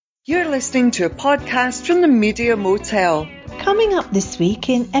You're listening to a podcast from the Media Motel. Coming up this week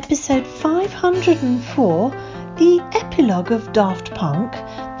in episode 504, the epilogue of Daft Punk,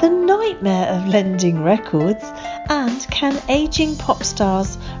 the nightmare of lending records, and can ageing pop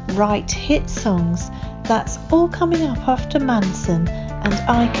stars write hit songs? That's all coming up after Manson and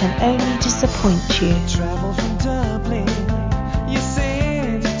I Can Only Disappoint You. Travel from Dublin, you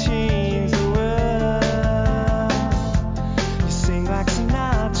said you changed the world. You sing like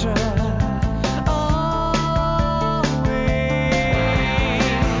Sinatra. Always.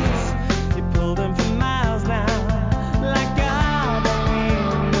 You pulled them for miles now, like God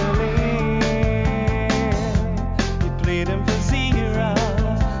in the land. You played them for zero,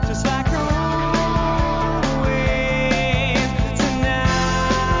 just like always. Tonight,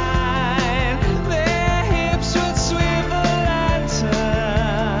 their hips would swivel and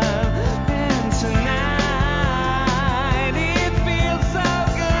turn. And tonight, it feels so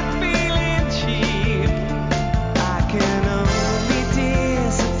good feeling cheap. I can only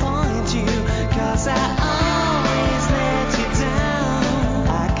disappoint you, 'cause I always let you down.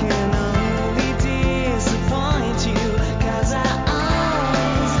 I can only disappoint you, 'cause I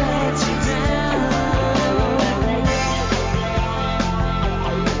always let you down.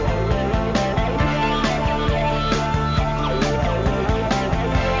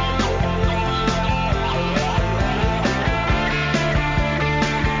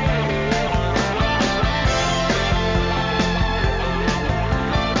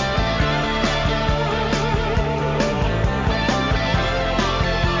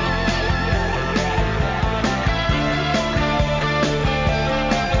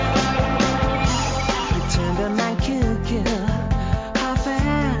 You turned a man cuckoo, half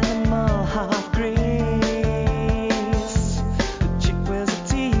animal, half grace. The chick was a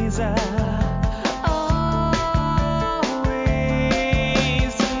teaser, always.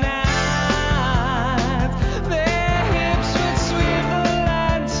 Tonight, their hips would swivel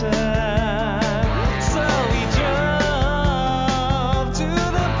and turn. So we drove to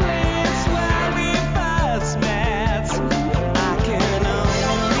the place where we first met. I can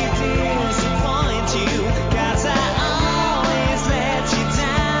only disappoint you, 'cause I always let you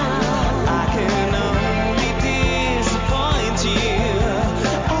down. I can only disappoint you,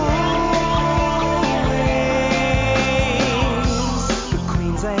 always. The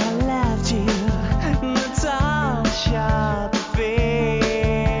queens they loved you, the tall, sharp affair.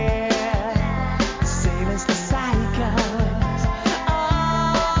 Sailors the psychos, always.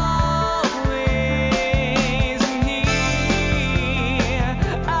 And here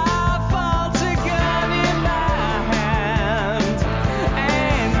I fall to gun in my hand,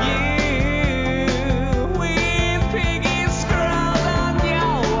 and you with piggy scrawled on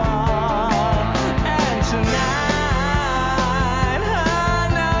your wall. And tonight her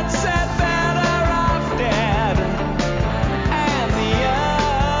note said better off dead, and the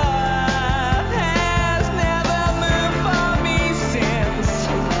earth has never moved for me since.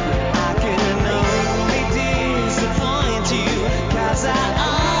 I can only disappoint you, 'cause I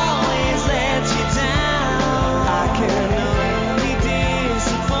always let you down. I can only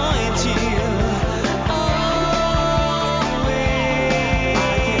disappoint you, always.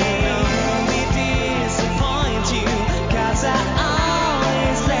 I can only disappoint you, 'cause I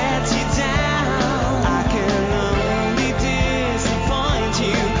always let you down. I can only disappoint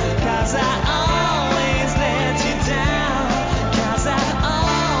you, 'cause I always let you down. 'Cause I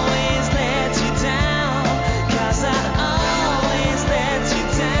always let you down. 'Cause I always let you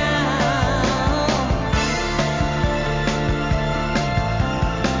down.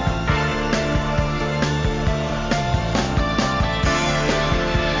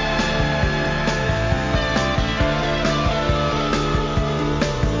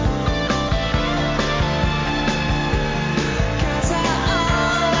 Cause I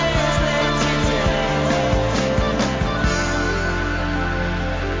always let you down.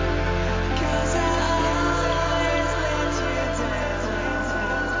 Cause I always let you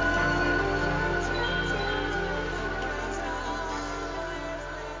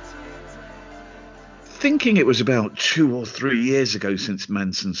Thinking it was about 2 or 3 years ago since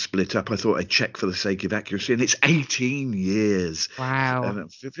Manson split up, I thought I'd check for the sake of accuracy, and it's 18 years. Wow.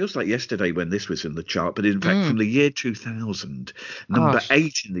 It feels like yesterday when this was in the chart, but in fact, from the year 2000, number Gosh.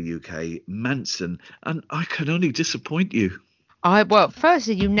 8 in the UK, Manson, and I Can Only Disappoint You. Well,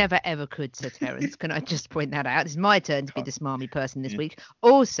 firstly, you never ever could, Sir Terence. Can I just point that out? It's my turn to be the smarmy person this week.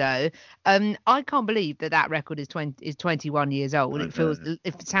 Also, I can't believe that record is 21 years old.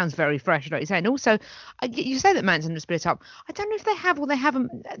 It sounds very fresh, like you're saying. Also, you say that Manson was split up. I don't know if they have or they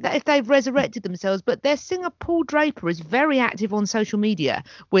haven't, if they've resurrected themselves. But their singer Paul Draper is very active on social media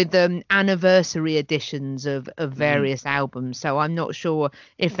with anniversary editions of various albums. So I'm not sure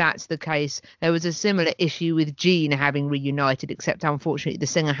if that's the case. There was a similar issue with Gene having reunited, except unfortunately the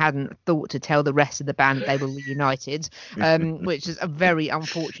singer hadn't thought to tell the rest of the band that they were reunited, which is very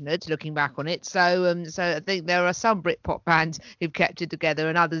unfortunate looking back on it. So I think there are some Britpop bands who've kept it together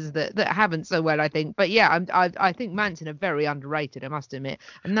and others that haven't so well, I think. But yeah, I think Manson are very underrated, I must admit.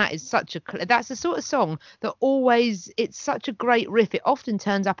 And that is that's the sort of song that always, it's such a great riff. It often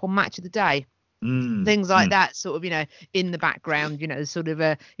turns up on Match of the Day. Things like that, sort of, in the background, sort of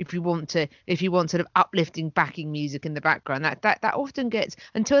if you want sort of uplifting backing music in the background, that often gets,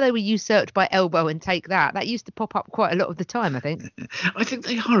 until they were usurped by Elbow and Take That used to pop up quite a lot of the time, I think. I think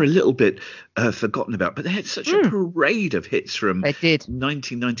they are a little bit forgotten about, but they had such a parade of hits from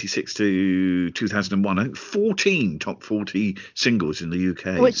 1996 to 2001. I think 14 top 40 singles in the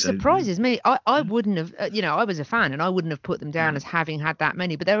UK. Which surprises me. I wouldn't have, I was a fan and I wouldn't have put them down as having had that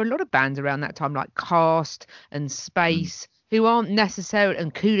many, but there are a lot of bands around that time like Cast and Space who aren't necessarily,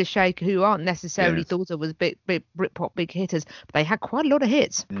 and Kula Shaker, who aren't necessarily thought of as big Britpop big hitters, but they had quite a lot of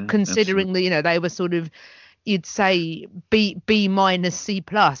hits, considering that they were sort of, you'd say B minus C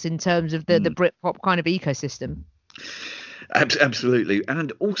plus in terms of the Britpop kind of ecosystem. Absolutely.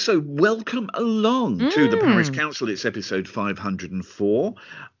 And also welcome along to the Parish Counsel. It's episode 504.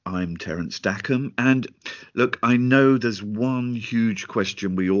 I'm Terence Dackham. And look, I know there's one huge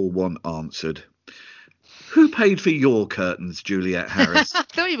question we all want answered. Who paid for your curtains, Juliet Harris? I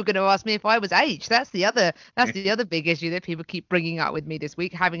thought you were going to ask me if I was H. That's the other big issue that people keep bringing up with me this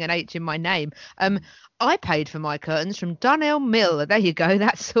week, having an H in my name. I paid for my curtains from Dunelm Mill. There you go.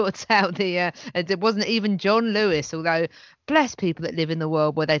 That sorts out it wasn't even John Lewis, although bless people that live in the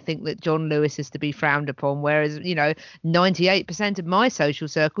world where they think that John Lewis is to be frowned upon, whereas 98% of my social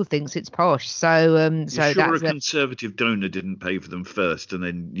circle thinks it's posh. So sure, that's a conservative donor didn't pay for them first, and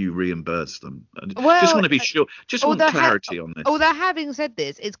then you reimburse them. Just want to be sure. Just want clarity on this. Although having said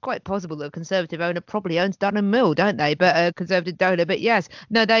this, it's quite possible that a conservative owner probably owns Dunelm Mill, don't they? But a conservative donor. But yes,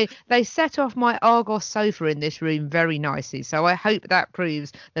 no, they set off my Argos sofa in this room very nicely. So I hope that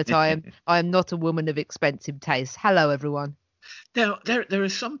proves that I am not a woman of expensive taste. Hello, everyone. Now, there are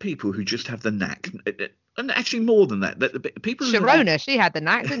some people who just have the knack, and actually more than that. The people Sharona, she had the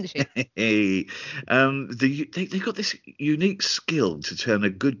knack, didn't she? They've got this unique skill to turn a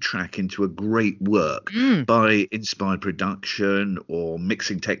good track into a great work by inspired production or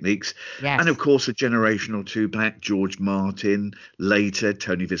mixing techniques. Yes. And of course, a generation or two back, George Martin, later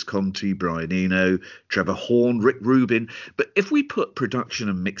Tony Visconti, Brian Eno, Trevor Horn, Rick Rubin. But if we put production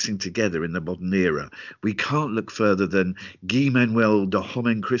and mixing together in the modern era, we can't look further than Guy Manuel de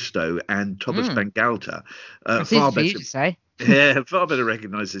Homem Cristo and Thomas Bangalter. Far better to say. Yeah, far better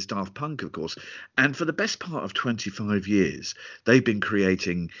recognised as Daft Punk, of course. And for the best part of 25 years, they've been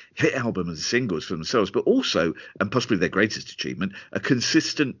creating hit albums and singles for themselves, but also, and possibly their greatest achievement, a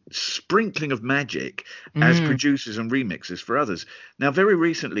consistent sprinkling of magic as producers and remixers for others. Now, very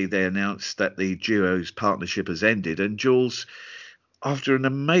recently, they announced that the duo's partnership has ended, and Jules, after an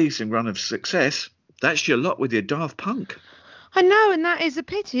amazing run of success, that's your lot with your Daft Punk. I know, and that is a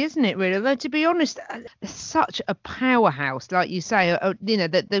pity, isn't it, really? Although, to be honest, such a powerhouse, like you say,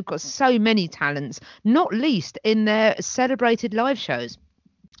 that they've got so many talents, not least in their celebrated live shows.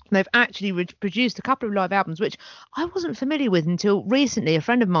 They've actually produced a couple of live albums, which I wasn't familiar with until recently. A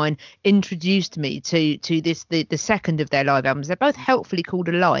friend of mine introduced me to this, the second of their live albums. They're both helpfully called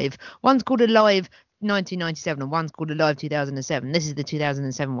Alive. One's called Alive 1997 and one's called Alive 2007. This is the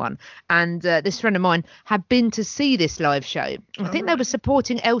 2007 one, and this friend of mine had been to see this live show. I think they were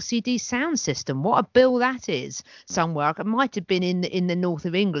supporting LCD Sound System. What a bill that is! Somewhere, it might have been in the north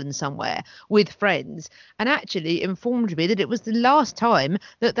of England somewhere with friends, and actually informed me that it was the last time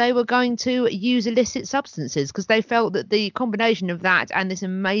that they were going to use illicit substances, because they felt that the combination of that and this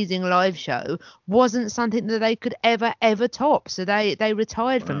amazing live show wasn't something that they could ever top. So they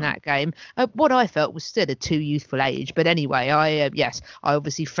retired from that game. What I felt was still a too youthful age, but anyway, I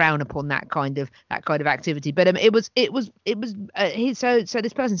obviously frown upon that kind of activity. But so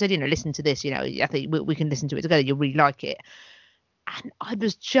this person said, listen to this, I think we can listen to it together, you'll really like it. And I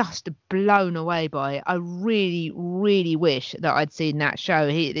was just blown away by it. I really, really wish that I'd seen that show.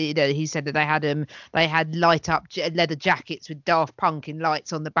 He said that they had light up leather jackets with Daft Punk in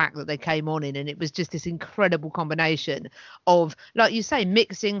lights on the back that they came on in, and it was just this incredible combination of, like you say,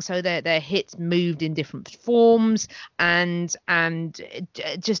 mixing so their hits moved in different forms, and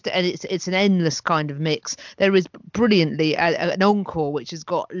it's an endless kind of mix. There is brilliantly an encore which has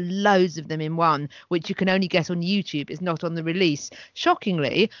got loads of them in one, which you can only get on YouTube. It's not on the release.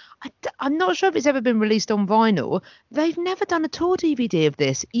 Shockingly, I'm not sure if it's ever been released on vinyl. They've never done a tour DVD of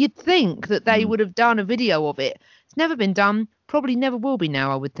this. You'd think that they would have done a video of it. It's never been done. Probably never will be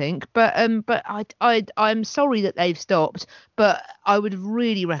now, I would think. But I'm sorry that they've stopped. But I would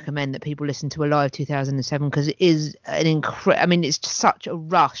really recommend that people listen to Alive 2007, because it is an incredible. I mean, it's just such a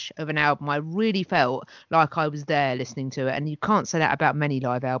rush of an album. I really felt like I was there listening to it, and you can't say that about many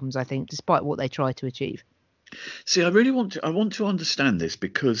live albums, I think, despite what they try to achieve. See, I really want to understand this,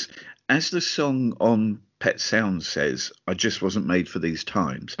 because as the song on Pet Sounds says, I just wasn't made for these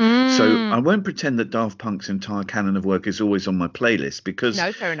times. So I won't pretend that Daft Punk's entire canon of work is always on my playlist, because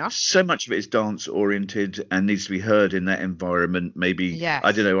No, fair enough. so much of it is dance oriented and needs to be heard in that environment, maybe, Yes.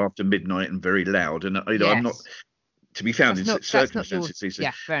 I don't know, after midnight and very loud. And I'm not to be found in circumstances these days.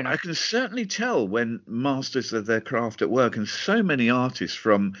 Yeah, fair enough. I can certainly tell when masters of their craft at work, and so many artists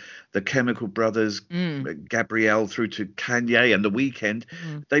from the Chemical Brothers, Gabrielle, through to Kanye and The Weeknd,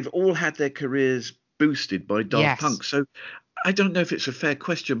 they've all had their careers boosted by Daft Punk. So I don't know if it's a fair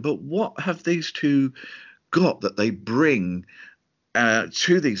question, but what have these two got that they bring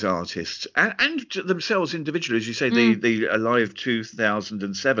to these artists and to themselves individually, as you say, the Alive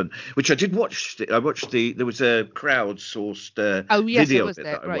 2007, which I did watch. I watched there was a crowdsourced video of it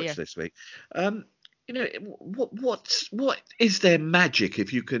that I watched this week. What is their magic?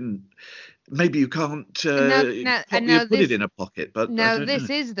 If you can, maybe you can't put it in a pocket, but now this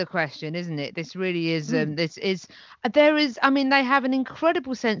is the question, isn't it? This really is. I mean, they have an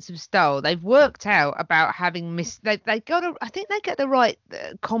incredible sense of style. They've worked out about having I think they get the right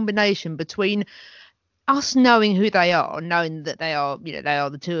combination between us knowing who they are, knowing that they are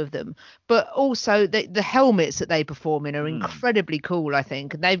the two of them, but also the helmets that they perform in are incredibly cool, I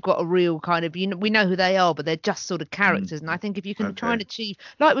think. And they've got a real kind of, we know who they are, but they're just sort of characters. And I think if you can try and achieve,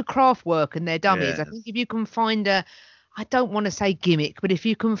 like with Kraftwerk and their dummies, I think if you can find I don't want to say gimmick, but if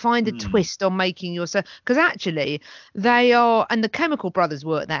you can find a twist on making yourself, because actually they are, and the Chemical Brothers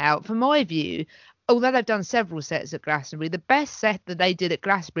worked that out, from my view. Although they've done several sets at Glastonbury, the best set that they did at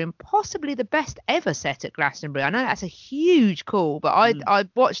Glastonbury, and possibly the best ever set at Glastonbury. I know that's a huge call, but I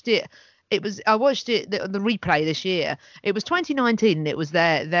watched it. I watched it the replay this year. It was 2019, and it was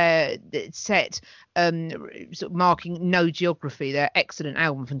their set sort of marking No Geography, their excellent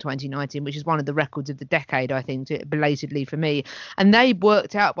album from 2019, which is one of the records of the decade, I think, belatedly for me. And they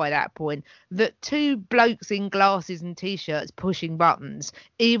worked out by that point that two blokes in glasses and t-shirts pushing buttons,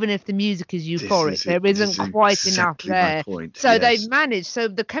 even if the music is euphoric, there isn't quite enough there. So they've managed. So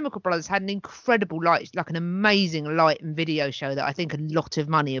the Chemical Brothers had an incredible like an amazing light and video show that I think a lot of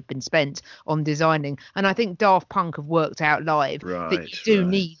money have been spent on designing. And I think Daft Punk have worked out live that you do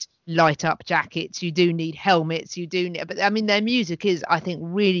need light up jackets, you do need helmets, but I mean their music is, I think,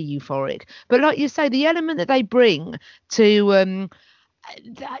 really euphoric. But like you say, the element that they bring to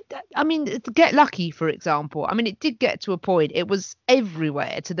I mean, Get Lucky, for example. I mean, it did get to a point. It was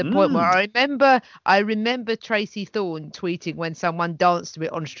everywhere, to the point where I remember Tracy Thorn tweeting when someone danced to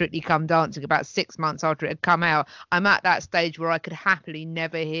it on Strictly Come Dancing about 6 months after it had come out. I'm at that stage where I could happily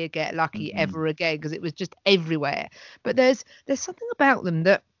never hear Get Lucky ever again, because it was just everywhere. But there's something about them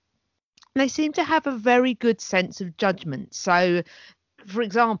that they seem to have a very good sense of judgment. So, for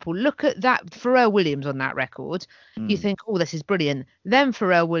example, look at that Pharrell Williams on that record. You think, oh, this is brilliant. Then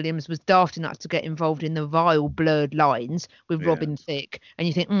Pharrell Williams was daft enough to get involved in the vile Blurred Lines with Robin Thicke. And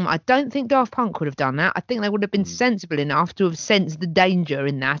you think, I don't think Daft Punk would have done that. I think they would have been sensible enough to have sensed the danger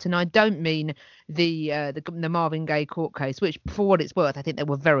in that. And I don't mean the Marvin Gaye court case, which, for what it's worth, I think they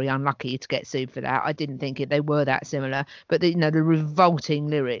were very unlucky to get sued for that. I didn't think they were that similar. But the revolting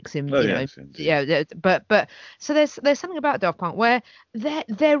lyrics in but so there's something about Daft Punk where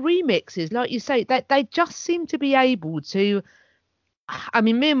their remixes, like you say, that they just seem to be able to. I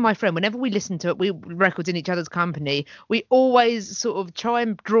mean, me and my friend, whenever we listen to it, we records in each other's company, we always sort of try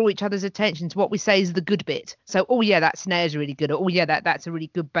and draw each other's attention to what we say is the good bit. So, oh yeah, that snare's really good. Or, oh yeah, that's a really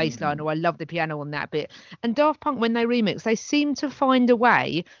good bass line. Or I love the piano on that bit. And Daft Punk, when they remix, they seem to find a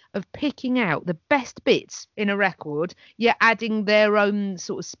way of picking out the best bits in a record, yet adding their own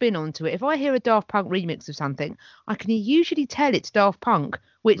sort of spin onto it. If I hear a Daft Punk remix of something, I can usually tell it's Daft Punk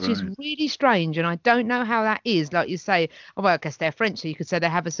which is really strange. And I don't know how that is. Like you say, oh, well, I guess they're French, so you could say they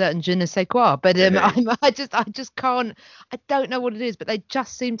have a certain je ne sais quoi. But I just can't. I don't know what it is, but they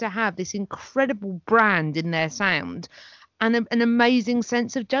just seem to have this incredible brand in their sound. And an amazing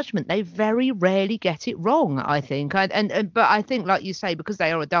sense of judgment. They very rarely get it wrong, I think. But I think, like you say, because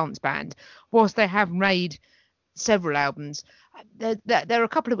they are a dance band, whilst they have made several albums, there are a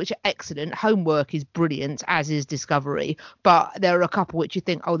couple of which are excellent. Homework is brilliant, as is Discovery, but there are a couple which you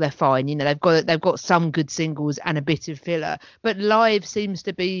think, oh, they're fine. You know, they've got some good singles and a bit of filler. But live seems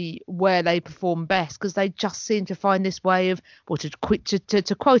to be where they perform best, because they just seem to find this way of, well,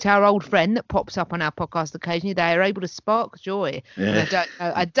 to quote our old friend that pops up on our podcast occasionally, they are able to spark joy. Yeah.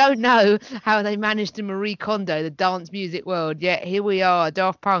 I don't know how they managed to Marie Kondo the dance music world. Yet here we are,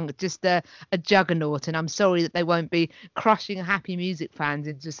 Daft Punk, just a juggernaut. And I'm sorry that they won't be crushing happy music fans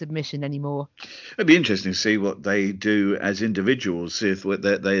into submission anymore. It'd be interesting to see what they do as individuals, see if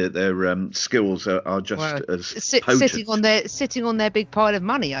their skills are just as potent. sitting on their big pile of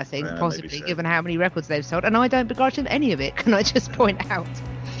money, I think, possibly, so, given how many records they've sold. And I don't begrudge them any of it, can I just point out.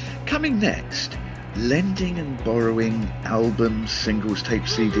 Coming next, lending and borrowing albums, singles,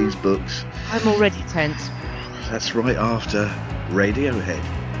 tapes, CDs, books. I'm already tense. That's right after Radiohead.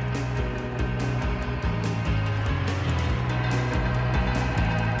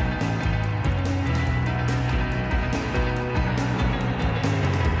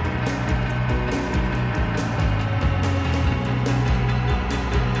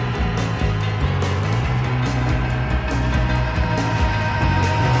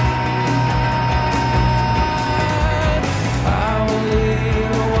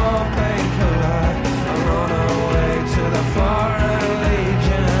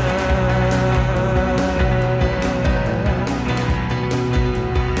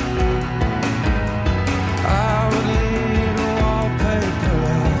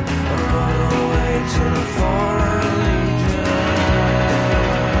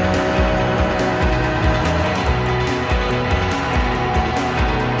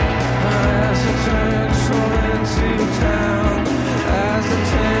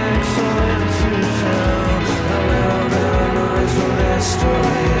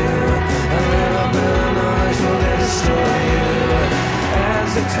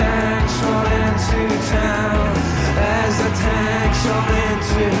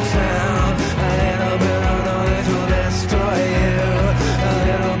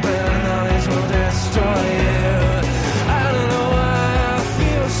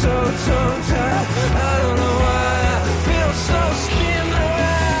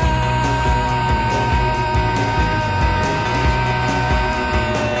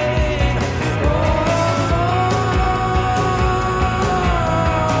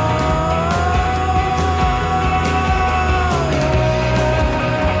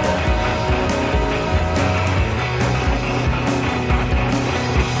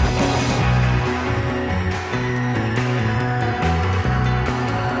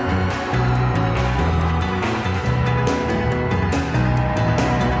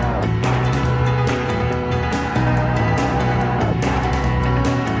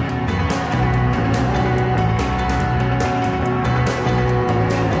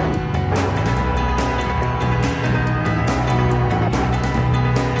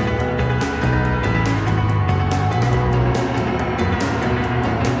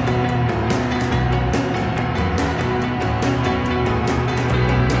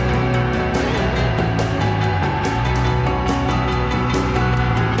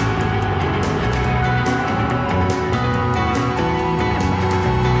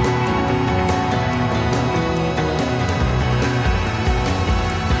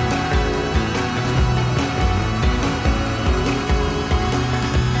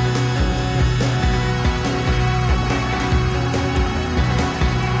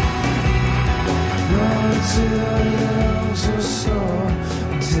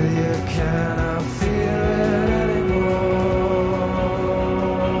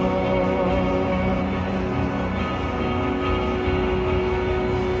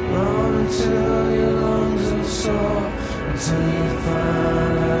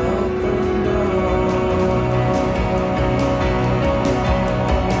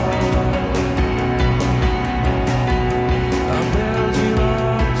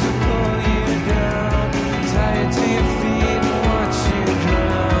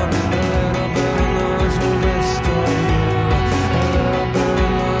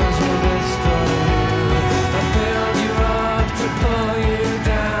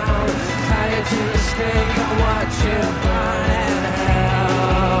 Stake, I watch you burn in hell.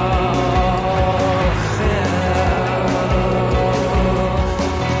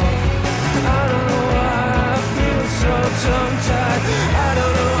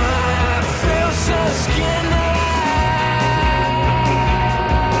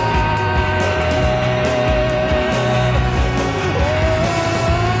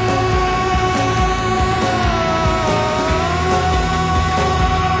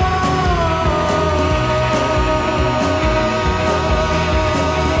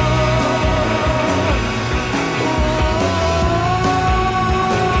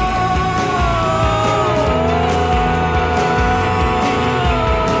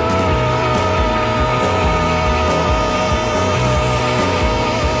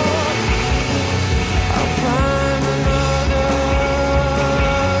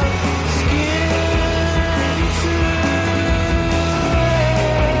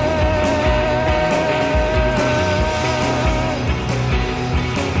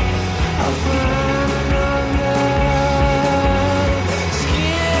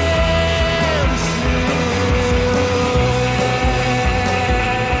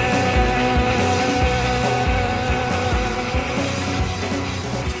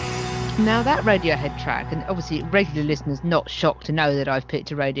 Now that Radiohead track, and obviously regular listeners not shocked to know that I've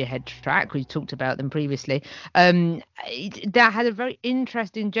picked a Radiohead track, we talked about them previously, that had a very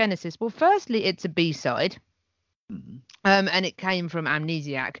interesting genesis. Well, firstly, it's a B-side. And it came from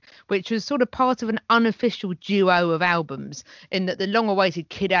Amnesiac, which was sort of part of an unofficial duo of albums, in that the long-awaited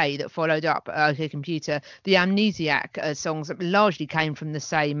Kid A that followed up OK Computer, the Amnesiac songs largely came from the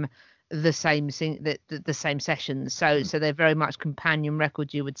same sessions. So they're very much companion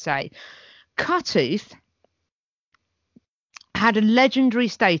records, you would say. Cuttooth had a legendary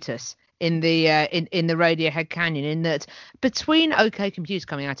status in the Radiohead canon, in that between OK Computer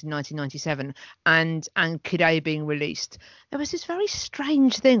coming out in 1997 and Kid A being released, there was this very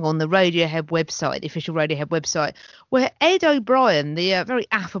strange thing on the Radiohead website, the official Radiohead website, where Ed O'Brien, the very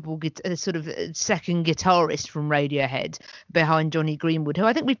affable sort of second guitarist from Radiohead behind Johnny Greenwood, who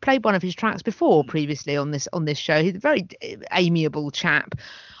I think we've played one of his tracks before previously on this show, he's a very amiable chap,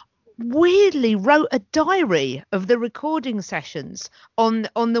 weirdly wrote a diary of the recording sessions on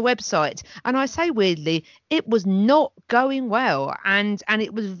the website. And I say weirdly, it was not going well, and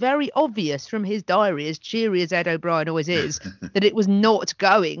it was very obvious from his diary, as cheery as Ed O'Brien always is, that it was not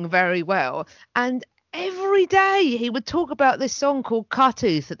going very well. And every day he would talk about this song called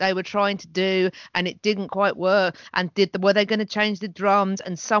Cuttooth that they were trying to do, and it didn't quite work, and were they going to change the drums,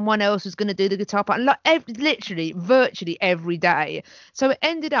 and someone else was going to do the guitar part, and literally virtually every day. So they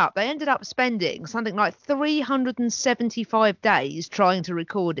ended up spending something like 375 days trying to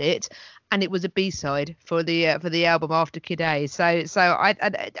record it, and it was a B-side for the album after Kid A. So I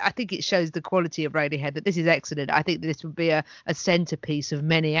think it shows the quality of Radiohead, that this is excellent. I think this would be a centerpiece of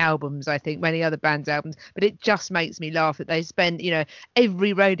many albums, I think many other bands' albums, but it just makes me laugh that they spent,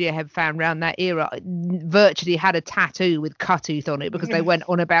 every Radiohead fan around that era virtually had a tattoo with Cuttooth on it because they went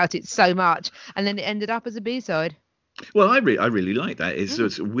on about it so much, and then it ended up as a B-side. Well, I really like that. It's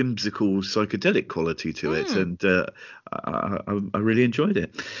a whimsical psychedelic quality to it, and I really enjoyed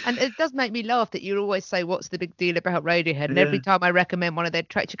it. And it does make me laugh that you always say, "What's the big deal about Radiohead?" And every time I recommend one of their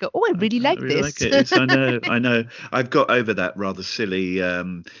tracks, you go, "Oh, I really like this." Like it. Yes, I know. I've got over that rather silly.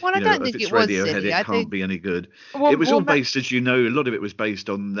 Well, I don't think it was Radiohead, silly. it can't be any good. It was all based, as you know, a lot of it was based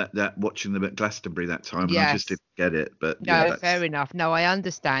on that watching them at Glastonbury that time. Yes. And I just didn't get it. But no, fair enough. No, I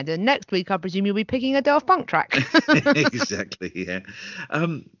understand. And next week, I presume you'll be picking a Daft Punk track. Exactly, yeah.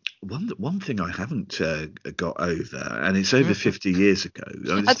 One thing I haven't got over, and it's over 50 years ago.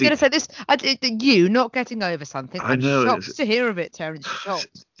 I was going to say this, you not getting over something. I know. I'm shocked to hear of it, Terence.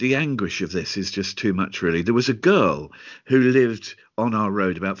 Shocked. The anguish of this is just too much, really. There was a girl who lived on our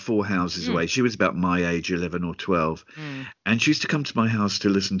road about 4 houses away. She was about my age, 11 or 12. And she used to come to my house to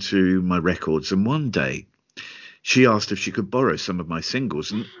listen to my records. And one day, she asked if she could borrow some of my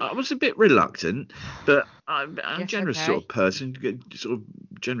singles, and I was a bit reluctant, but I'm a generous sort of person, sort of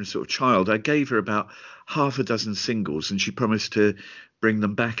generous sort of child. I gave her about half a dozen singles, and she promised to bring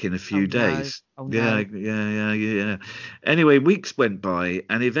them back in a few days. Oh, no. Yeah. Anyway, weeks went by,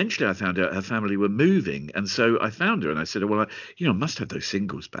 and eventually I found out her family were moving, and so I found her, and I said, "Well, I must have those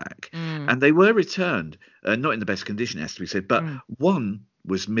singles back." And they were returned, not in the best condition, it has to be said, but one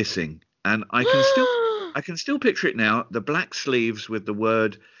was missing, and I can still picture it now. The black sleeves with the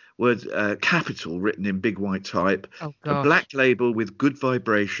word capital written in big white type. A black label with Good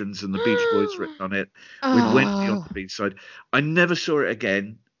Vibrations and the Beach Boys written on it. With Wendy on the B-side. I never saw it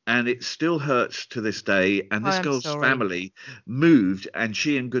again, and it still hurts to this day. And this girl's family moved, and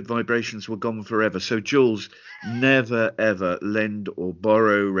she and Good Vibrations were gone forever. So Jules, never ever lend or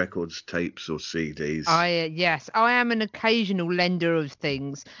borrow records, tapes, or CDs. Yes, I am an occasional lender of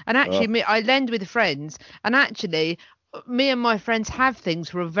things, and actually, I lend with friends, and actually, me and my friends have things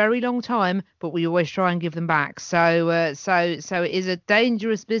for a very long time, but we always try and give them back. So it is a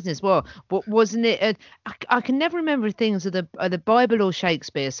dangerous business. Well, wasn't it? I can never remember things of the Bible or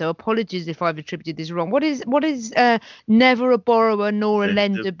Shakespeare. So apologies if I've attributed this wrong. What is never a borrower nor a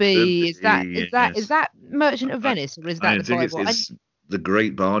lender be? Is that Merchant of Venice, or is that the Bible? It's the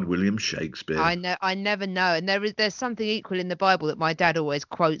great bard William Shakespeare. I never know. And there's something equal in the Bible that my dad always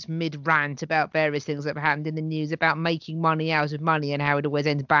quotes mid-rant about various things that have happened in the news about making money out of money and how it always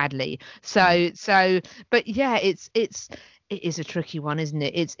ends badly. But yeah, it is a tricky one, isn't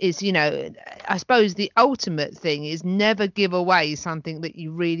it? It's I suppose the ultimate thing is never give away something that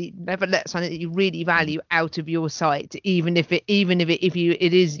you really never let something that you really value out of your sight, even if it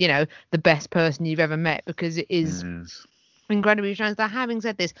is the best person you've ever met, because it is. Yes. Incredibly strange. Now, having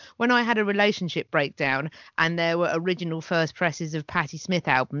said this, when I had a relationship breakdown and there were original first presses of Patti Smith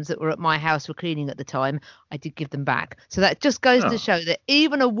albums that were at my house for cleaning at the time, I did give them back. So that just goes to show that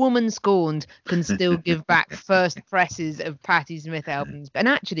even a woman scorned can still give back first presses of Patti Smith albums. And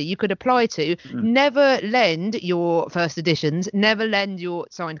actually, you could apply to never lend your first editions, never lend your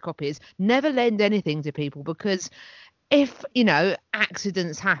signed copies, never lend anything to people, because if, you know,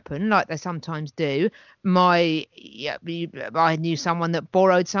 accidents happen, like they sometimes do, I knew someone that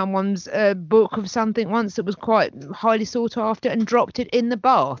borrowed someone's book of something once that was quite highly sought after and dropped it in the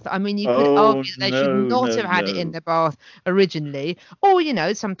bath. I mean, you could argue that they should not have had it in the bath originally. Or, you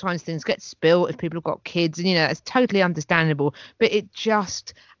know, sometimes things get spilt if people have got kids, and, you know, it's totally understandable. But it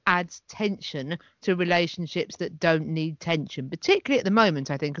just adds tension to relationships that don't need tension, particularly at the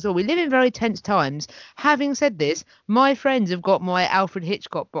moment, I think, because we live in very tense times. Having said this, my friends have got my Alfred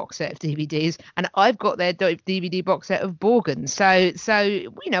Hitchcock box set of DVDs, and I've got their DVD box set of Borgen. So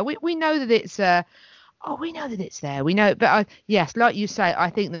you know, we know that it's we know that it's there. We know, but yes, like you say, I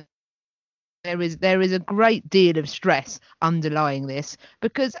think that there is a great deal of stress underlying this,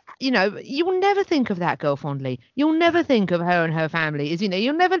 because, you know, you'll never think of that girl fondly. You'll never think of her and her family as, you know,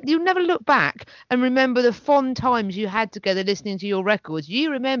 you'll never look back and remember the fond times you had together listening to your records. You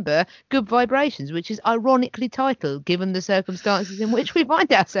remember Good Vibrations, which is ironically titled given the circumstances in which we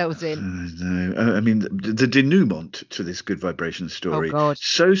find ourselves in. No, I mean, the denouement to this Good Vibrations story,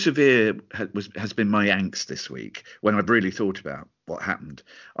 so severe has been my angst this week when I've really thought about what happened.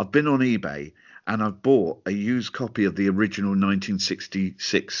 I've been on eBay and I've bought a used copy of the original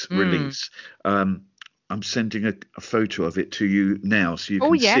 1966 release. I'm sending a photo of it to you now so you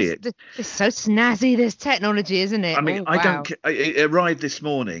can see it. It's so snazzy, this technology, isn't it? I mean, it arrived this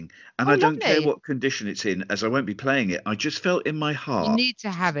morning, and I don't care what condition it's in, as I won't be playing it. I just felt in my heart, you need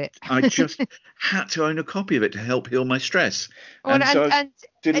to have it. I just had to own a copy of it to help heal my stress. And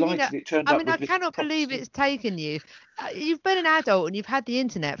delighted, you know, it turned up. I mean, I cannot believe it's taken you. You've been an adult and you've had the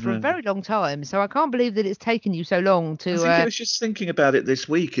internet for a very long time, so I can't believe that it's taken you so long to. I think I was just thinking about it this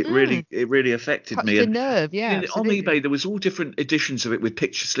week. It really affected me. The nerve, yeah. On eBay, there was all different editions of it with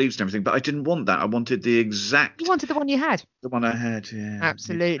picture sleeves and everything, but I didn't want that. I wanted the exact. You wanted the one you had. The one I had, yeah.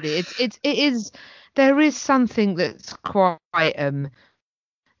 Absolutely, it is. There is something that's quite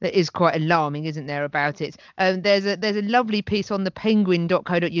that is quite alarming, isn't there, about it? There's a lovely piece on the penguin.co.uk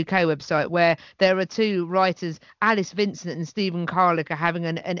website where there are two writers, Alice Vincent and Stephen Carlick, are having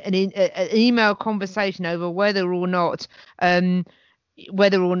an email conversation over whether or not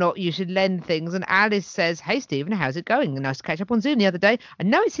you should lend things. And Alice says, "Hey Stephen, how's it going? Nice to catch up on Zoom the other day. I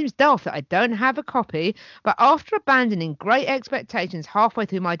know it seems daft that I don't have a copy, but after abandoning great expectations halfway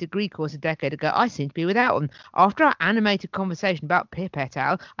through my degree course a decade ago, I seem to be without them. After our animated conversation about Pip et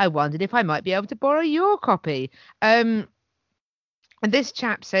al., I wondered if I might be able to borrow your copy." And this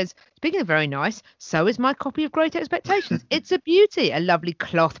chap says, "Speaking of very nice, so is my copy of Great Expectations. It's a beauty, a lovely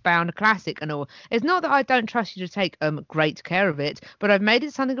cloth-bound classic and all. It's not that I don't trust you to take great care of it, but I've made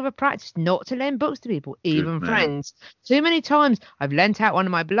it something of a practice not to lend books to people, even friends. Too many times I've lent out one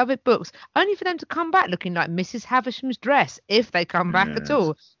of my beloved books, only for them to come back looking like Mrs. Havisham's dress, if they come back at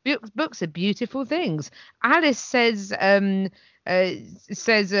all. Books are beautiful things." Alice says...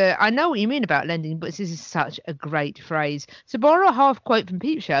 I know what you mean about lending books. This is such a great phrase. To borrow a half quote from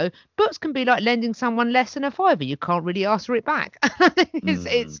Peep Show, books can be like lending someone less than a fiver. You can't really ask for it back.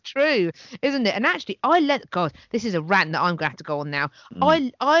 It's true, isn't it? And actually, this is a rant that I'm going to have to go on now.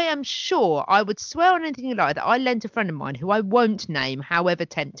 I am sure, I would swear on anything you like, that I lent a friend of mine who I won't name, however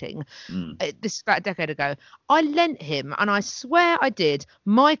tempting. This is about a decade ago. I lent him, and I swear I did,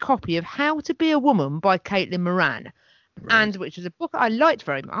 my copy of How to Be a Woman by Caitlin Moran. Right. And which was a book I liked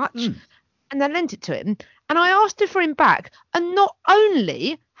very much, and I lent it to him, and I asked for him back, and not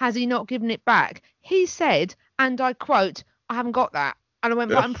only has he not given it back, he said, and I quote, "I haven't got that." And I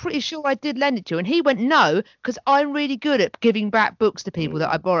went, "But I'm pretty sure I did lend it to you." And he went, "No, because I'm really good at giving back books to people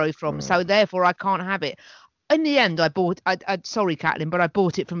that I borrow from, so therefore I can't have it." In the end, sorry, Caitlin, but I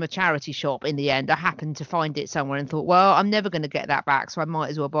bought it from a charity shop in the end. I happened to find it somewhere and thought, well, I'm never going to get that back, so I might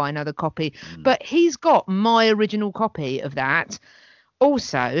as well buy another copy. But he's got my original copy of that.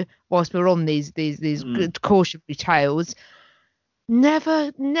 Also, whilst we're on these good cautionary tales,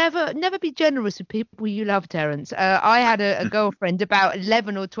 Never be generous with people you love, Terence. I had a girlfriend about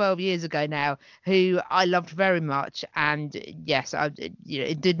 11 or 12 years ago now who I loved very much, and yes,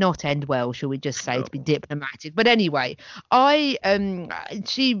 it did not end well, shall we just say, to be diplomatic. But anyway,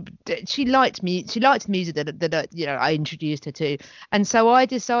 she liked me. She liked music that I introduced her to, and so I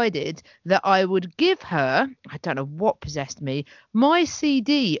decided that I would give her, I don't know what possessed me, my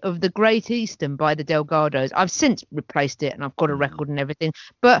CD of The Great Eastern by the Delgados. I've since replaced it, and I've got a record and everything,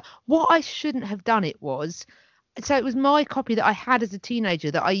 but what I shouldn't have done it was my copy that I had as a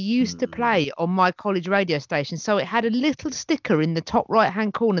teenager that I used to play on my college radio station. So it had a little sticker in the top right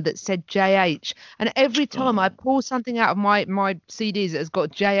hand corner that said JH, and every time I pull something out of my CDs that has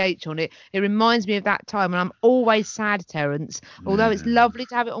got JH on it, it reminds me of that time, and I'm always sad, Terence. Although it's lovely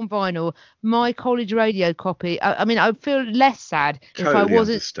to have it on vinyl, my college radio copy, I mean, I'd feel less sad if I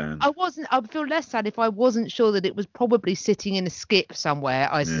wasn't. I'd feel less sad if I wasn't sure that it was probably sitting in a skip somewhere,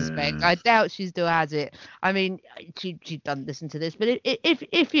 I suspect. I doubt she still has it. I mean, she doesn't listen to this, but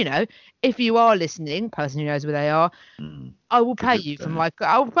if you are listening, person who knows where they are, I will pay you for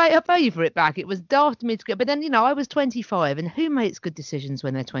I'll pay you for it back. It was daft of me to get, but then I was 25, and who makes good decisions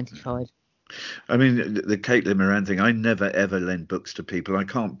when they're 25? I mean, the Caitlin Moran thing, I never, ever lend books to people. I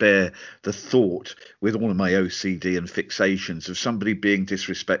can't bear the thought, with all of my OCD and fixations, of somebody being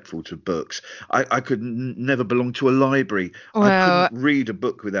disrespectful to books. I could never belong to a library. Well, I couldn't read a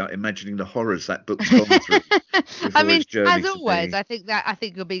book without imagining the horrors that book's gone through. I mean, as always, I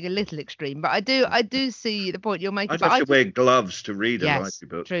think you're being a little extreme, but I do see the point you're making. I'd have to wear gloves to read a library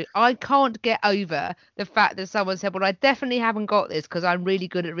book. True. I can't get over the fact that someone said, well, I definitely haven't got this because I'm really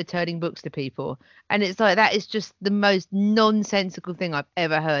good at returning books to people. And it's like, that is just the most nonsensical thing I've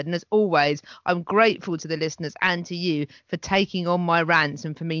ever heard. And as always, I'm grateful to the listeners and to you for taking on my rants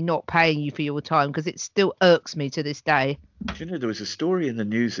and for me not paying you for your time, because it still irks me to this day. Do you know, there was a story in the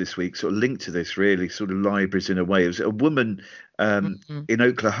news this week sort of linked to this, really, sort of libraries in a way. It was a woman in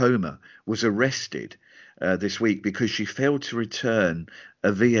Oklahoma was arrested this week because she failed to return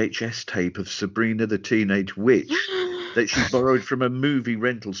a VHS tape of Sabrina the Teenage Witch that she borrowed from a movie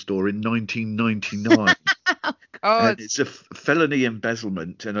rental store in 1999. And it's a felony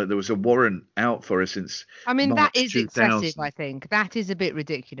embezzlement, and there was a warrant out for her since March that is 2000. excessive. I think that is a bit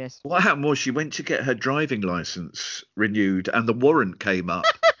ridiculous. What happened was she went to get her driving license renewed, and the warrant came up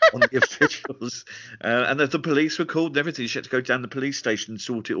on the officials, and the police were called and everything. She had to go down the police station and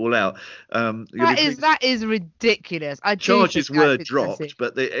sort it all out. That is ridiculous. Charges were dropped,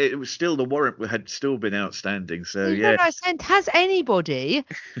 but it was still, the warrant had still been outstanding. So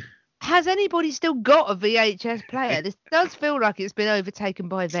Has anybody still got a VHS player? This does feel like it's been overtaken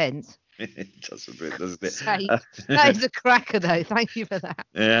by events. It does a bit, doesn't it? That is a cracker, though. Thank you for that.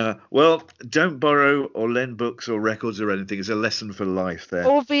 Yeah. Well, don't borrow or lend books or records or anything. It's a lesson for life there.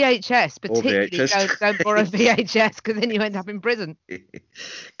 Or VHS, particularly. Don't borrow VHS, because then you end up in prison.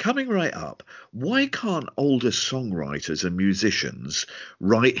 Coming right up, why can't older songwriters and musicians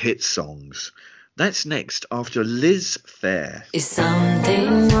write hit songs? That's next after Liz Phair. Is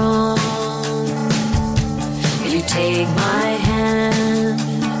something wrong? You take my hand,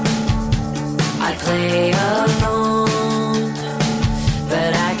 I play along,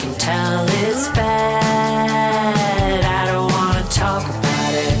 but I can tell it's bad. I don't want to talk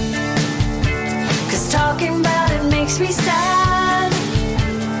about it, 'cause talking about it makes me sad.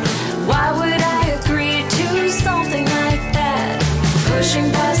 Why would I agree to something like that?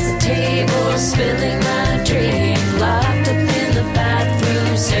 Pushing past the table, spilling my drink, locked up in the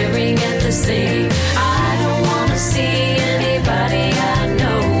bathroom, staring at the sink. I don't want to see anybody I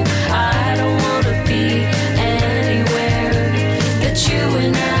know. I don't want to be anywhere that you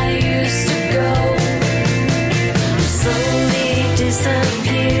and I used to go. I'm slowly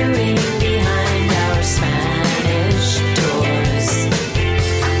disappearing behind our Spanish doors.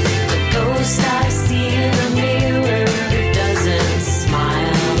 The ghost I see in the mirror doesn't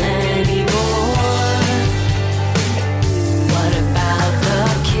smile anymore.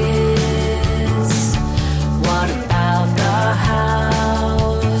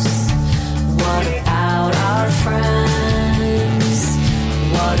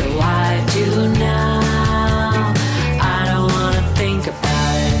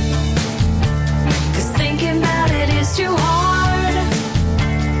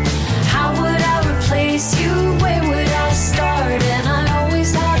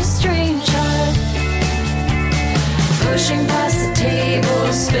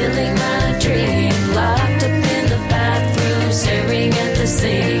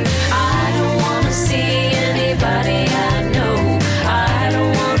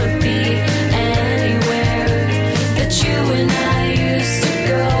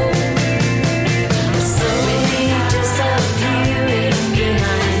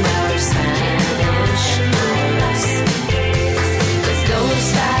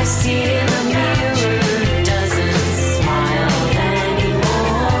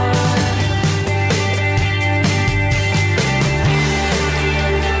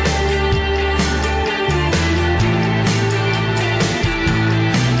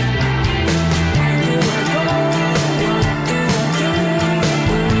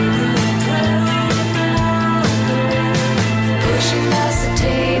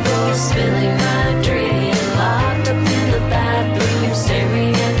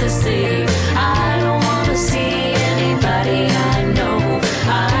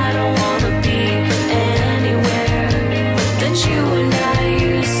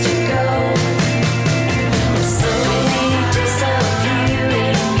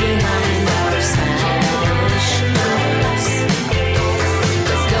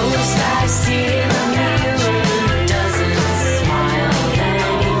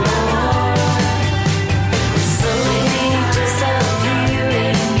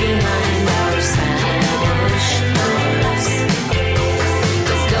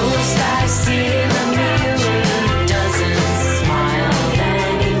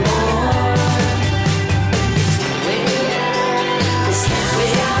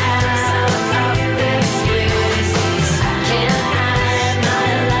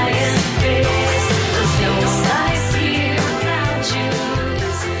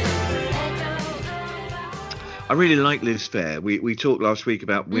 I really like Liz Phair. We talked last week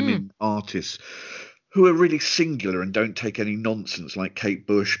about women artists who are really singular and don't take any nonsense, like Kate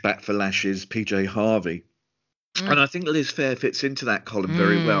Bush, Bat for Lashes, PJ Harvey. And I think Liz Phair fits into that column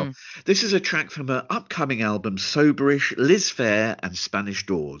very well. This is a track from her upcoming album, Soberish, Liz Phair and Spanish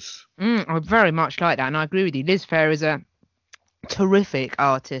Doors. I very much like that, and I agree with you. Liz Phair is a terrific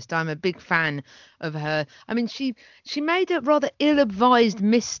artist. I'm a big fan of her. I mean, she made a rather ill-advised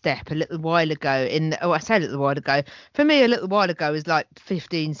misstep a little while ago I say a little while ago. For me, a little while ago is like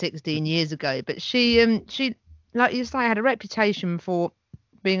 15, 16 years ago. But she like you say, had a reputation for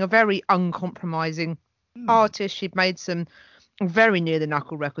being a very uncompromising artist. She'd made some very near the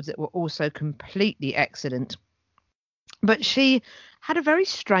knuckle records that were also completely excellent. But she had a very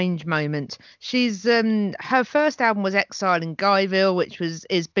strange moment. She's her first album was Exile in Guyville, which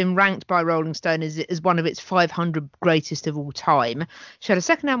is been ranked by Rolling Stone as one of its 500 greatest of all time. She had a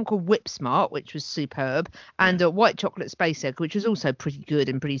second album called Whip Smart, which was superb, and White Chocolate Space Egg, which was also pretty good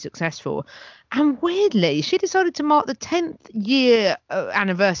and pretty successful. And weirdly, she decided to mark the 10th year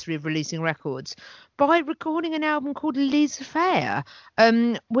anniversary of releasing records by recording an album called Liz Phair,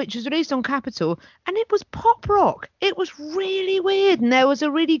 which was released on Capitol, and it was pop rock. It was really weird, and there was a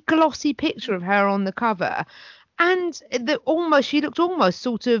really glossy picture of her on the cover, and she looked almost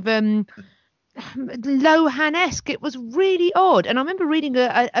sort of Lohan-esque. It was really odd. And I remember reading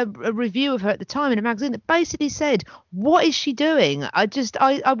a review of her at the time in a magazine that basically said, what is she doing? I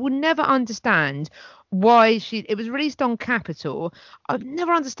would never understand why it was released on Capitol. I've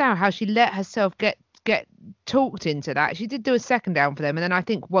never understand how she let herself get talked into that. She did do a second album for them, and then I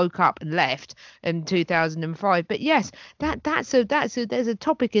think woke up and left in 2005. But yes, there's a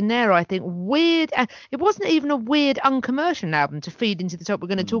topic in there, I think, weird. It wasn't even a weird uncommercial album to feed into the topic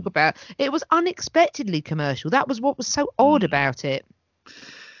we're going to talk about. It was unexpectedly commercial. That was what was so odd about it.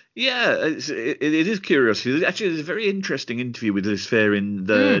 Yeah, it is curiosity. Actually, there's a very interesting interview with Liz Phair in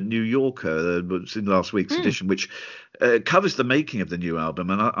the New Yorker, was in last week's edition, which covers the making of the new album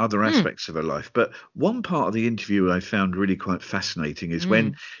and other aspects of her life. But one part of the interview I found really quite fascinating is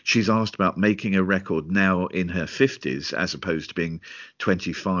when she's asked about making a record now in her 50s, as opposed to being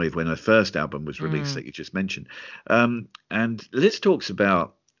 25 when her first album was released that you just mentioned. And Liz talks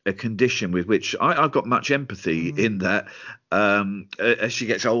about a condition with which I've got much empathy in that as she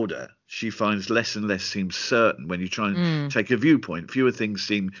gets older, she finds less and less seems certain when you try and take a viewpoint. Fewer things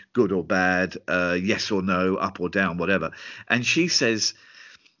seem good or bad, yes or no, up or down, whatever. And she says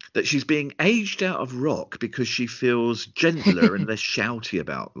that she's being aged out of rock because she feels gentler and less shouty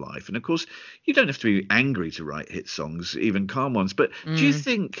about life. And of course, you don't have to be angry to write hit songs, even calm ones. But do you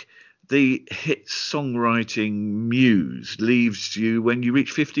think the hit songwriting muse leaves you when you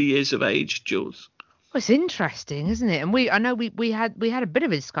reach 50 years of age, Jules? Well, it's interesting, isn't it? And I know we had a bit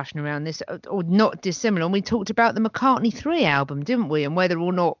of a discussion around this, or not dissimilar, and we talked about the McCartney 3 album, didn't we? And whether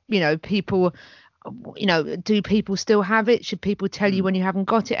or not, people, do people still have it? Should people tell you when you haven't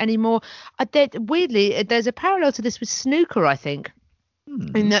got it anymore? Weirdly, there's a parallel to this with snooker, I think.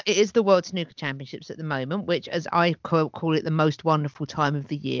 And it is the World Snooker Championships at the moment, which, as I call it, the most wonderful time of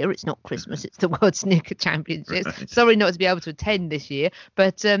the year. It's not Christmas, it's the World Snooker Championships. Right. Sorry not to be able to attend this year,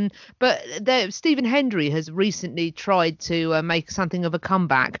 but Stephen Hendry has recently tried to make something of a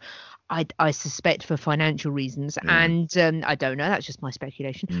comeback. I suspect for financial reasons, and I don't know. That's just my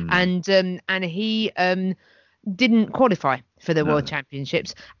speculation. And he didn't qualify for the World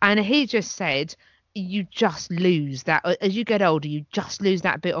Championships, and he just said, you just lose that as you get older. You just lose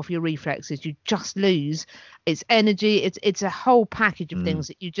that bit off your reflexes. You just lose its energy. It's a whole package of things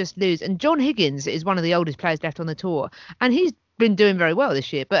that you just lose. And John Higgins is one of the oldest players left on the tour, and he's been doing very well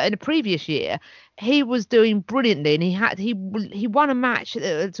this year. But in the previous year, he was doing brilliantly, and he won a match,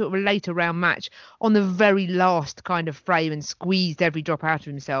 sort of a later round match, on the very last kind of frame and squeezed every drop out of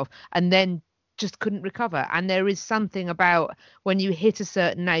himself, and then just couldn't recover. And there is something about when you hit a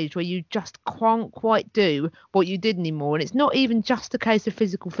certain age where you just can't quite do what you did anymore. And it's not even just a case of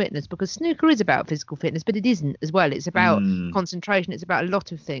physical fitness, because snooker is about physical fitness, but it isn't as well. It's about concentration. It's about a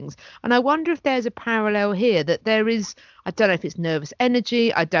lot of things. And I wonder if there's a parallel here, that there is, I don't know if it's nervous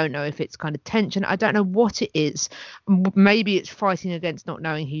energy, I don't know if it's kind of tension, I don't know what it is. Maybe it's fighting against not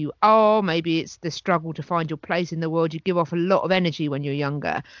knowing who you are, maybe it's the struggle to find your place in the world. You give off a lot of energy when you're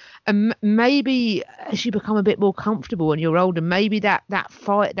younger, and maybe as you become a bit more comfortable when you're older, maybe that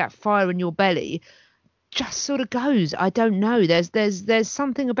fire in your belly just sort of goes. I don't know, there's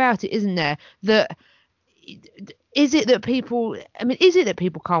something about it, isn't there, that is it that people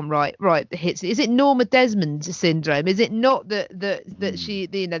can't write the hits? Is it Norma Desmond's syndrome? Is it not that she,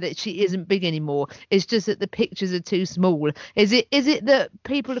 that she isn't big anymore? It's just that the pictures are too small. Is it that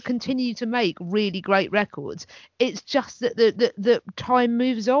people continue to make really great records? It's just that the time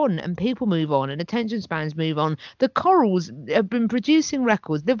moves on and people move on and attention spans move on. The Corals have been producing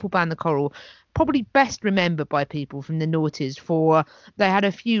records. Liverpool band The Coral, probably best remembered by people from the noughties for they had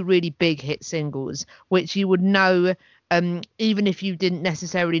a few really big hit singles which you would know even if you didn't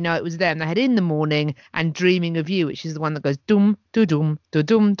necessarily know it was them. They had In the Morning and Dreaming of You, which is the one that goes dum dum dum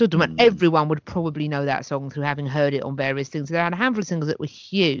dum dum dum, and everyone would probably know that song through having heard it on various things. They had a handful of singles that were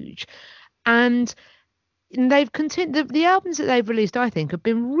huge, and they've continued. The albums that they've released, I think, have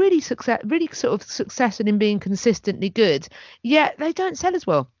been really sort of successful in being consistently good, yet they don't sell as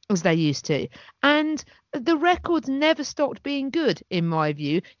well as they used to, and the records never stopped being good, in my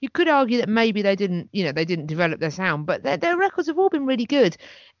view. You could argue that maybe they didn't develop their sound, but their records have all been really good.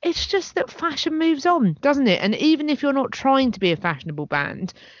 It's just that fashion moves on, doesn't it? And even if you're not trying to be a fashionable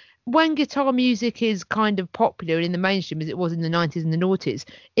band, when guitar music is kind of popular in the mainstream as it was in the 90s and the noughties,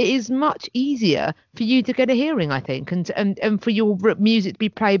 it is much easier for you to get a hearing, I think, and for your music to be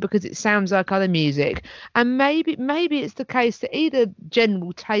played because it sounds like other music. And maybe it's the case that either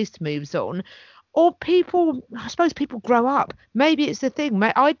general taste moves on, or people grow up. Maybe it's the thing.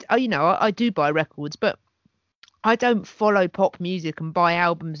 I do buy records, but I don't follow pop music and buy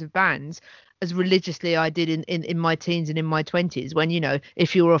albums of bands as religiously I did in my teens and in my 20s, when,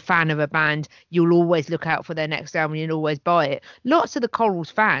 if you're a fan of a band, you'll always look out for their next album and you'll always buy it. Lots of the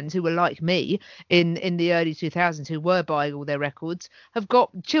Corals fans who were like me in the early 2000s, who were buying all their records, have got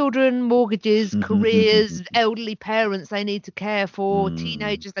children, mortgages, careers, elderly parents they need to care for,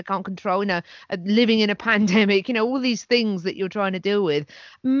 teenagers they can't control, living in a pandemic, all these things that you're trying to deal with.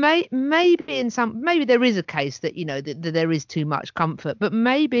 Maybe there is a case that, that there is too much comfort, but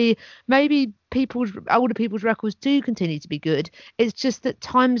maybe older people's records do continue to be good. It's just that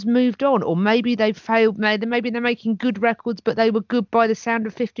time's moved on, or maybe they've failed. Maybe they're making good records, but they were good by the sound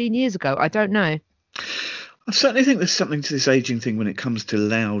of 15 years ago. I don't know. I certainly think there's something to this aging thing when it comes to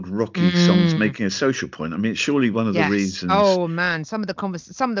loud, rocky songs making a social point. I mean, it's surely one of the reasons. Oh man, some of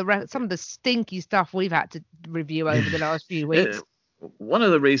the stinky stuff we've had to review over the last few weeks. One of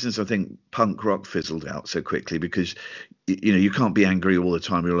the reasons I think punk rock fizzled out so quickly, because you can't be angry all the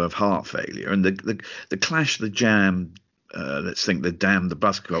time, you'll have heart failure. And the Clash, the Jam, let's think the Damned, the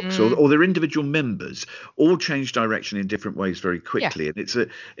Buzzcocks, or their individual members all change direction in different ways very quickly. And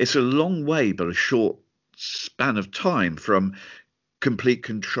it's a long way, but a short span of time from Complete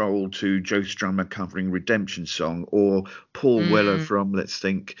Control to Joe Strummer covering Redemption Song, or Paul Weller from, let's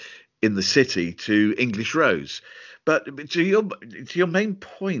think, In the City to English Rose. But to your main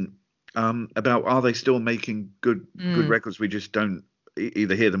point about are they still making good records, we just don't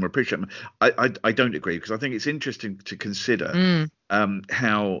either hear them or appreciate them. I don't agree, because I think it's interesting to consider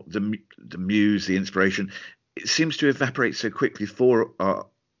how the muse, the inspiration, it seems to evaporate so quickly for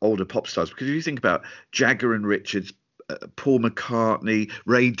older pop stars. Because if you think about Jagger and Richards, Paul McCartney,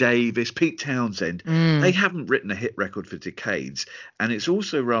 Ray Davies, Pete Townsend, they haven't written a hit record for decades. And it's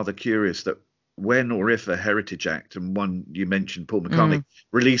also rather curious that when or if a Heritage Act, and one you mentioned, Paul McCartney,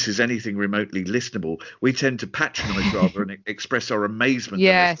 releases anything remotely listenable, we tend to patronise rather and express our amazement.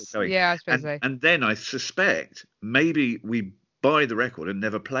 Yes, I suppose so. And then I suspect maybe we buy the record and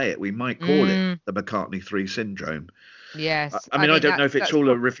never play it. We might call it the McCartney 3 syndrome. Yes. I don't know if it's all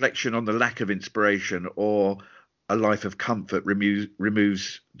a reflection on the lack of inspiration, or a life of comfort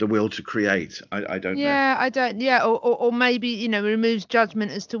removes the will to create. I don't know. Yeah, I don't. Yeah, or maybe removes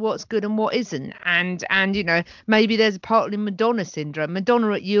judgment as to what's good and what isn't, and maybe there's partly Madonna syndrome.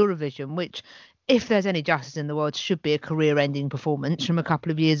 Madonna at Eurovision, which, if there's any justice in the world, should be a career-ending performance from a couple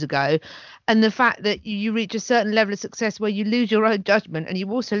of years ago. And the fact that you reach a certain level of success where you lose your own judgment, and you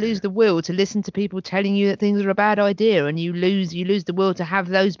also lose the will to listen to people telling you that things are a bad idea, and you lose the will to have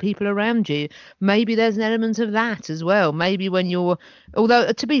those people around you. Maybe there's an element of that as well. Maybe when you're,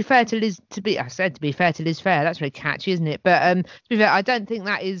 although to be fair to Liz Fair, that's very catchy, isn't it? But to be fair, I don't think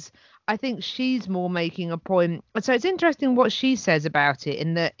that is. I think she's more making a point. So it's interesting what she says about it,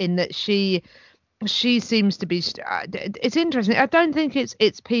 in that she seems to be. It's interesting. I don't think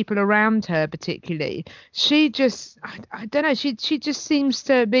it's people around her particularly. She just, I don't know. She just seems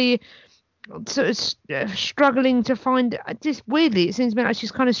to be sort of struggling to find. Just weirdly, it seems like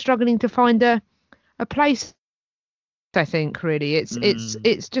she's kind of struggling to find a place. I think really,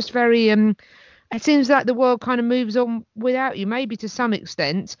 it's just very. It seems like the world kind of moves on without you, maybe to some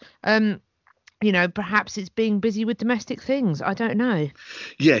extent. perhaps it's being busy with domestic things. I don't know.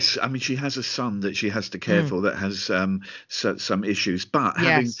 Yes, I mean, she has a son that she has to care for that has some issues. But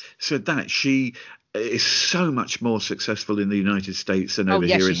having said that, she is so much more successful in the United States than over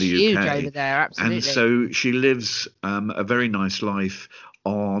here in the huge UK. over there, absolutely. And so she lives a very nice life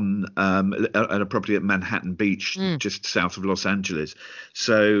on at a property at Manhattan Beach, just south of Los Angeles.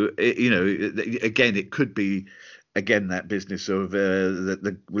 So again, it could be that business of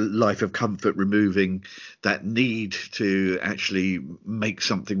the life of comfort, removing that need to actually make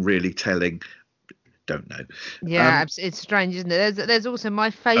something really telling. Don't know. Yeah, it's strange, isn't it? There's also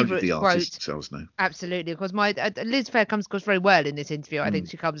my favourite the quote. artist themselves know. Absolutely, because my Liz Phair comes across very well in this interview. I think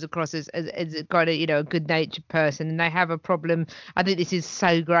she comes across as quite a good-natured person, and they have a problem. I think this is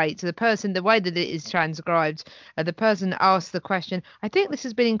so great. So the way that it is transcribed, the person asks the question. I think this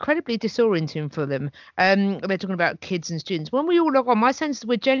has been incredibly disorienting for them. They're talking about kids and students. When we all log on, my sense is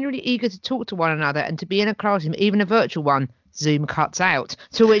we're generally eager to talk to one another and to be in a classroom, even a virtual one. Zoom cuts out.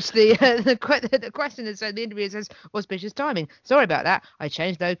 To which the questioner said, the interviewer says, auspicious timing. Sorry about that. I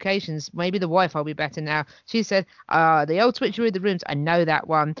changed locations. Maybe the Wi-Fi will be better now. She said, the old switcheroo of the rooms. I know that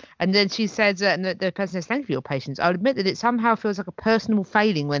one. And then she said, and the person says, thank you for your patience. I'll admit that it somehow feels like a personal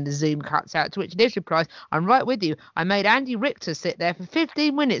failing when the Zoom cuts out. To which Liz replies, I'm right with you. I made Andy Richter sit there for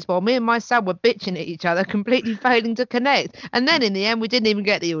 15 minutes while me and my son were bitching at each other, completely failing to connect. And then in the end, we didn't even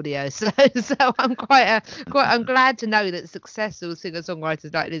get the audio. So I'm I'm glad to know that successful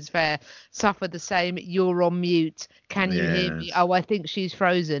singer-songwriters like Liz Phair suffer the same "you're on mute, can you hear me, oh I think she's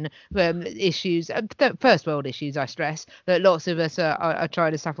frozen" issues, first world issues, I stress, that lots of us are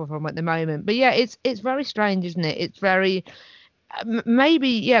trying to suffer from at the moment. But yeah, it's very strange, isn't it? It's very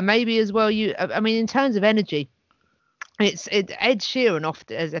maybe as well. I mean, in terms of energy, Ed Sheeran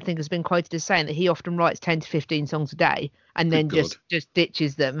often, as I think has been quoted as saying, that he often writes 10 to 15 songs a day and then just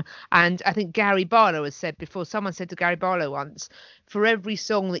ditches them. And I think Gary Barlow has said before, someone said to Gary Barlow once, for every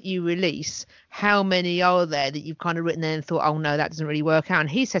song that you release, how many are there that you've kind of written there and thought, oh no, that doesn't really work out? And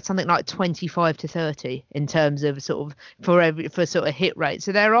he said something like 25 to 30 in terms of sort of for sort of hit rate.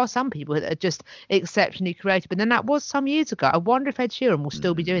 So there are some people that are just exceptionally creative. But then that was some years ago. I wonder if Ed Sheeran will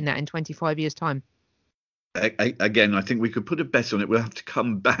still be doing that in 25 years' time. Again, I think we could put a bet on it. We'll have to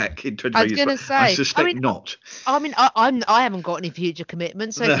come back in 20 I was going to say, I suspect not. I mean, I haven't got any future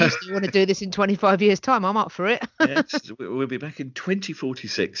commitments, so if you still want to do this in 25 years' time, I'm up for it. Yes, we'll be back in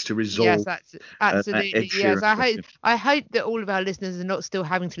 2046 to resolve. Yes, absolutely. Yes, I hope that all of our listeners are not still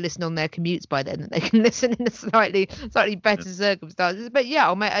having to listen on their commutes by then, that they can listen in a slightly better circumstances. But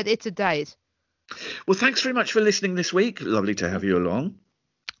yeah, it's a date. Well, thanks very much for listening this week. Lovely to have you along.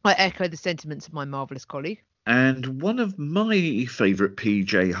 I echo the sentiments of my marvellous colleague. And one of my favourite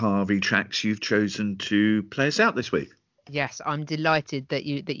PJ Harvey tracks you've chosen to play us out this week. Yes, I'm delighted that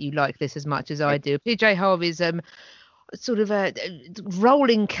you like this as much as I do. PJ Harvey's sort of a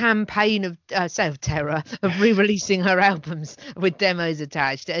rolling campaign of self-terror of re-releasing her albums with demos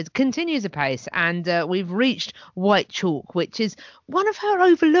attached. It continues apace, and we've reached White Chalk, which is one of her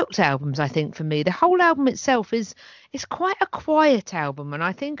overlooked albums, I think, for me. The whole album itself is quite a quiet album, and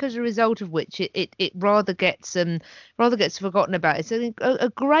I think as a result of which it rather gets forgotten about. It's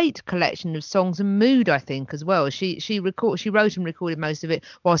a great collection of songs and mood, I think, as well. She wrote and recorded most of it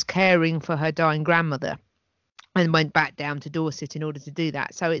whilst caring for her dying grandmother, and went back down to Dorset in order to do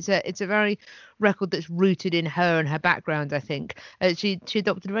that. So it's a very record that's rooted in her and her background, I think. She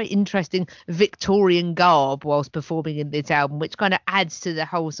adopted a very interesting Victorian garb whilst performing in this album, which kind of adds to the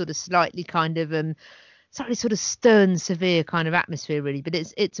whole sort of slightly kind of slightly sort of stern, severe kind of atmosphere, really. But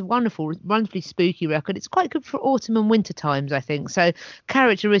it's a wonderfully spooky record. It's quite good for autumn and winter times, I think. So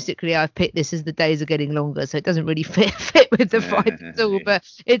characteristically, I've picked this as the days are getting longer, so it doesn't really fit with the vibe at all. But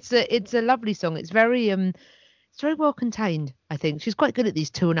it's a lovely song. It's very well contained, I think. She's quite good at these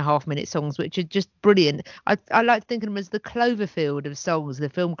 2.5 minute songs, which are just brilliant. I like to think of them as the Cloverfield of songs, the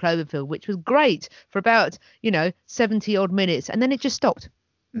film Cloverfield, which was great for about 70 odd minutes, and then it just stopped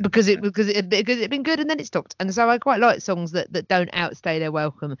because it had been good, and then it stopped. And so I quite like songs that don't outstay their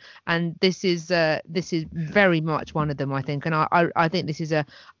welcome, and this is very much one of them, I think. And I think this is a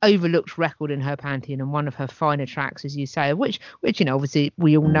overlooked record in her pantheon, and one of her finer tracks, as you say, which obviously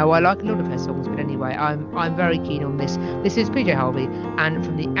we all know I like a lot of her songs. But anyway, I'm very keen on this. This is PJ Harvey, and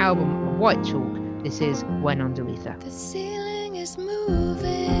from the album White Chalk, this is When Under Ether. The ceiling is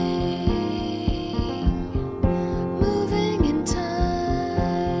moving in time,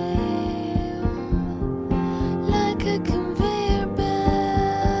 like a conveyor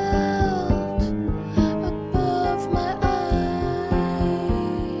belt above my eyes.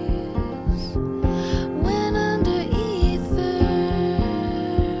 When under ether,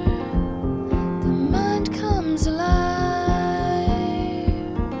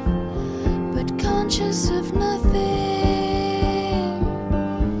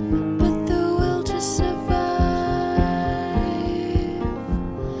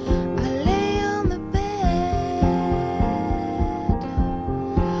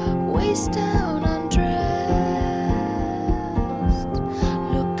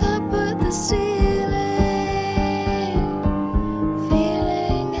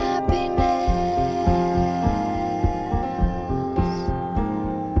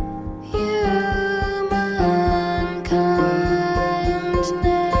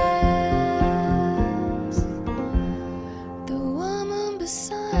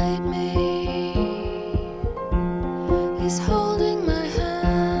 beside me is holding my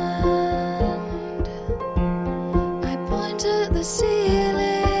hand. I point at the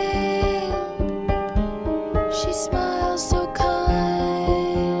ceiling. She smiles so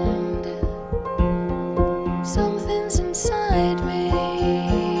kind. Something's inside me,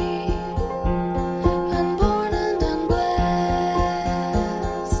 unborn and unblessed,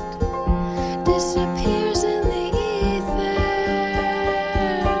 disappears in the ether.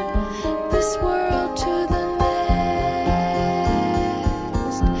 This world to the next,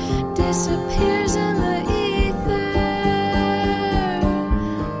 disappears in the ether.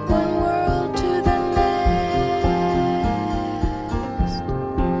 One world to the next.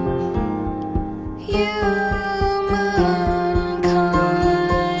 Human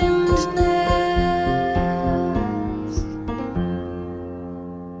kindness.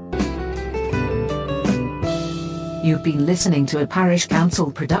 You've been listening to a Parish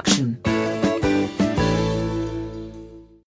Counsel production.